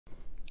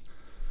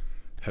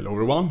Hello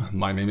everyone,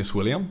 my name is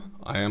William.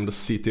 I am the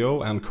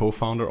CTO and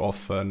co-founder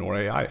of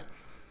Nora.ai.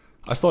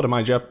 I started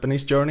my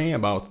Japanese journey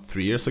about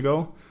 3 years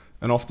ago,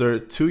 and after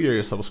 2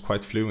 years I was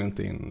quite fluent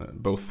in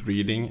both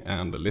reading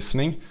and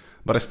listening,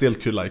 but I still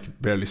could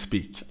barely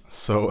speak.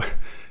 So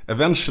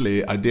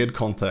eventually I did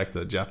contact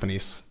a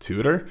Japanese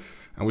tutor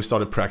and we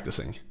started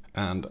practicing.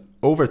 And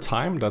over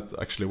time that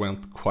actually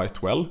went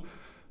quite well.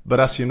 But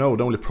as you know,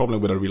 the only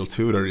problem with a real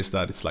tutor is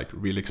that it's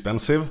really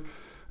expensive.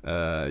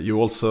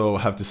 You also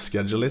have to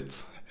schedule it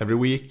every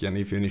week, and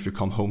even if you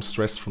come home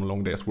stressed from a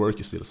long day at work,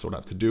 you still sort of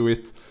have to do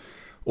it.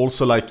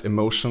 Also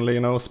emotionally,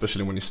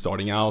 especially when you're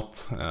starting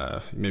out,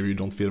 maybe you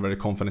don't feel very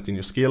confident in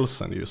your skills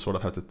and you sort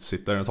of have to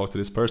sit there and talk to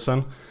this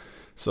person.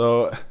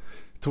 So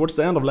towards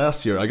the end of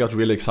last year, I got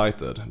really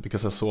excited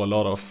because I saw a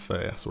lot of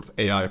sort of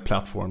AI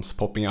platforms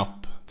popping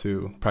up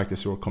to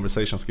practice your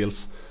conversation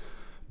skills.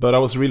 But I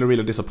was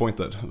really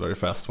disappointed very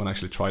fast when I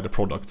actually tried the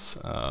products.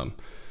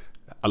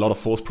 A lot of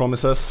false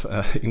promises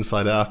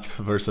inside the app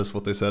versus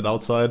what they said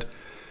outside.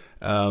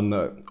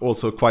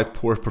 Also quite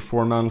poor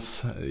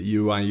performance,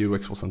 UI and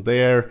UX wasn't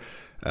there.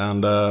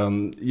 And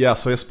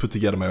so I just put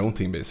together my own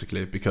team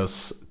basically,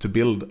 because to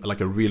build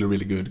a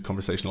really good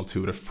conversational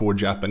tutor for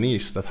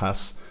Japanese that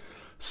has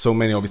so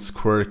many of its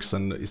quirks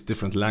and its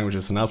different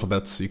languages and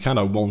alphabets, you kind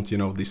of want,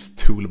 this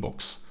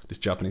toolbox, this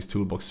Japanese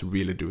toolbox to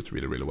really do it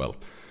really well.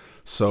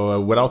 So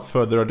without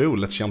further ado,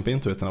 let's jump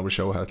into it and I will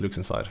show how it looks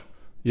inside.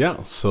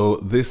 Yeah, so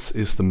this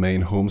is the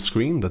main home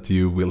screen that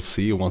you will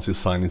see once you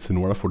sign into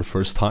Nora for the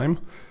first time.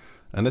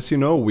 And as you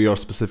know, we are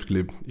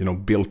specifically,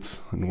 built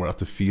Nora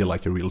to feel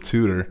like a real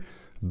tutor,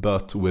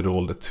 but with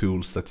all the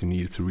tools that you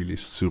need to really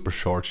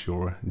supercharge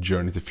your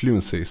journey to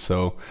fluency.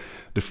 So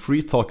the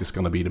free talk is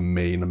going to be the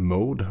main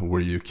mode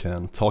where you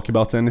can talk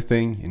about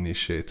anything,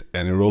 initiate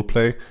any role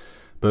play.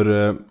 But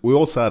we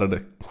also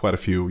added quite a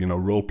few,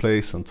 role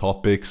plays and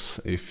topics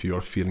if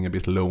you're feeling a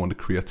bit low on the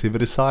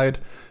creativity side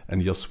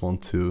and just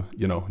want to,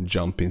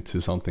 jump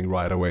into something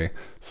right away,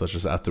 such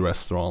as at the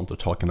restaurant or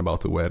talking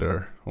about the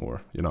weather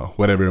or,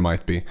 whatever it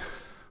might be.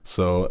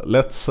 So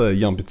let's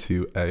jump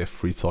into a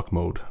free talk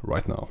mode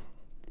right now.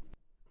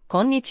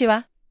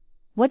 Konnichiwa.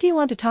 What do you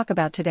want to talk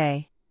about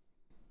today?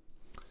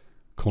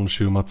 今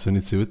週末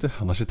について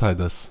話したい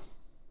です。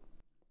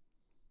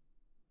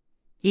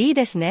いい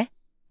ですね。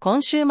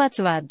今週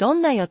末はど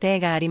んな予定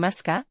がありま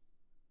すか？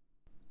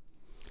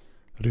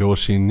両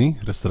親に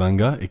レストラン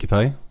が行き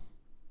たい。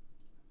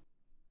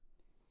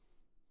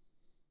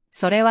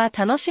それは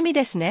楽しみ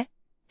ですね。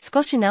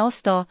少し直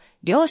すと、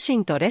両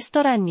親とレス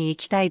トランに行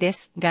きたいで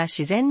すが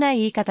自然な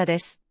言い方で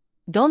す。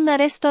どんな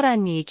レストラ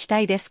ンに行きた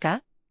いです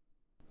か？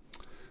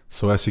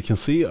 So as you can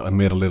see, I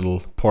made a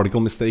little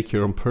particle mistake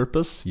here on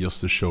purpose, just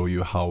to show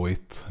you how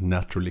it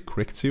naturally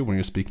corrects you when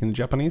you're speaking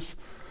Japanese.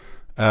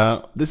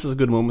 This is a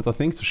good moment, I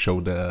think, to show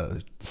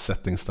the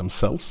settings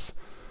themselves.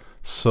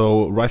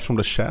 So right from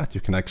the chat,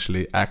 you can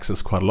actually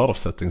access quite a lot of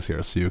settings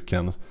here. So you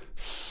can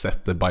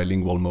set the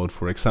bilingual mode,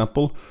 for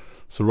example.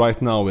 So right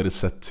now it is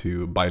set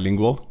to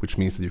bilingual, which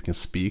means that you can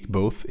speak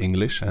both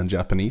English and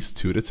Japanese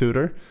to the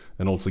tutor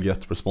and also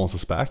get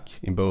responses back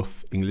in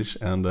both English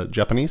and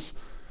Japanese.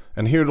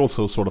 And here it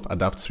also sort of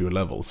adapts to your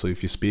level. So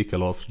if you speak a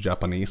lot of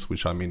Japanese,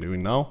 which I'm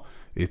doing now,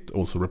 it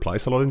also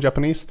replies a lot in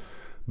Japanese.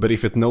 But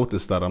if it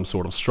notices that I'm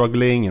sort of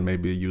struggling and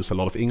maybe use a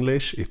lot of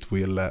English, it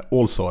will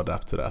also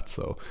adapt to that.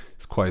 So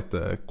it's quite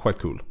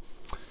cool.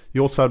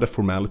 You also have the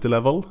formality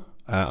level.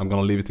 I'm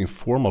gonna leave it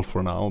informal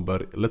for now,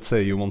 but let's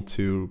say you want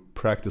to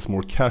practice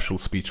more casual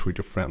speech with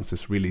your friends.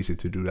 It's really easy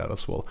to do that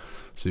as well.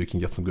 So you can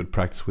get some good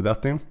practice with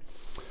that thing.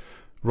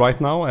 Right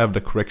now I have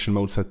the correction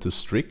mode set to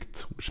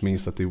strict, which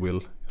means that it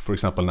will, for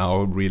example,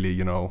 now really,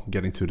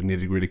 get into the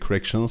nitty-gritty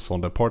corrections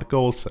on the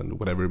particles and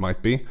whatever it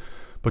might be.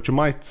 But you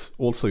might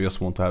also just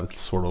want to have it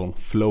sort of on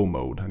flow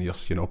mode and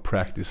just,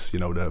 practice,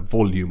 the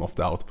volume of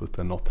the output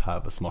and not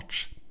have as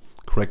much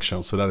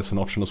correction. So that is an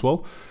option as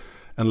well.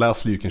 And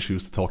lastly, you can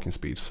choose the talking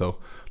speed. So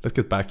let's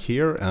get back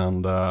here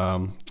and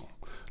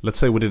let's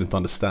say we didn't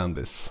understand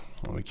this.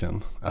 We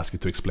can ask you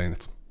to explain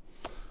it.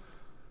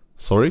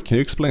 Sorry, can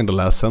you explain the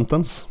last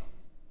sentence?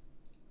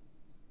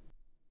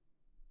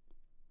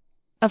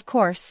 Of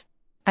course.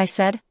 I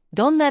said,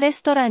 どんなレ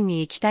ストラン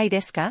に行きたいで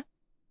すか?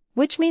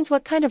 Which means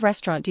what kind of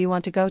restaurant do you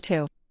want to go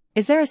to?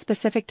 Is there a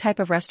specific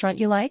type of restaurant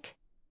you like?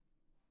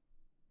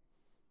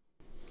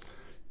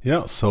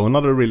 Yeah, so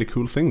another really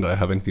cool thing that I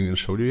haven't even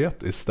showed you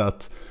yet is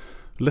that,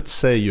 let's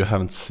say you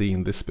haven't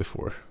seen this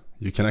before.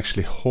 You can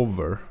actually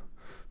hover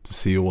to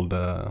see all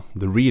the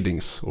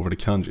readings over the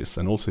kanjis.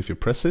 And also if you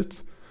press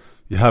it,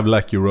 you have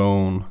your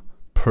own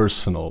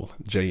personal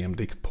JM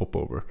Dict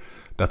popover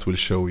that will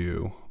show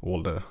you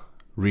all the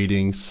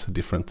readings,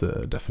 different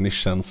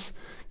definitions,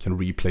 can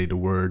replay the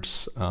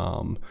words.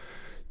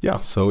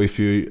 So if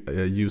you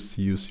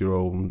use your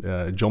own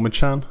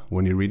Jomichan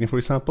when you're reading, for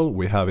example,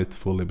 we have it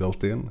fully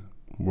built in,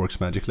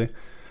 works magically.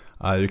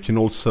 You can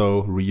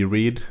also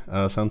reread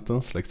a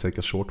sentence, take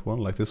a short one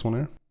like this one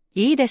here.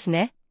 いいです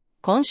ね。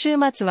今週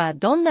末は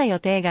どんな予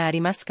定があり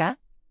ますか?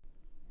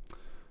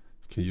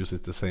 You can use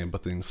it the same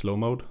but in slow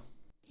mode.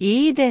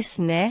 いいで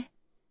すね。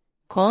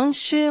今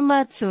週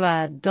末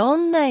はど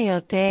んな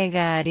予定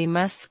があり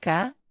ます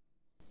か?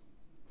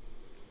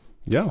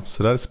 Yeah,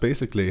 so that's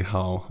basically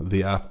how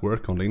the app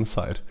works on the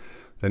inside.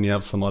 Then you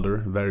have some other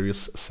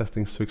various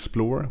settings to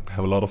explore. We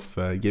have a lot of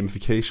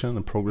gamification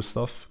and progress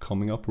stuff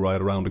coming up right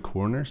around the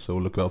corner, so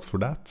look out for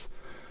that.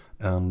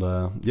 And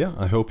yeah,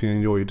 I hope you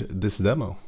enjoyed this demo.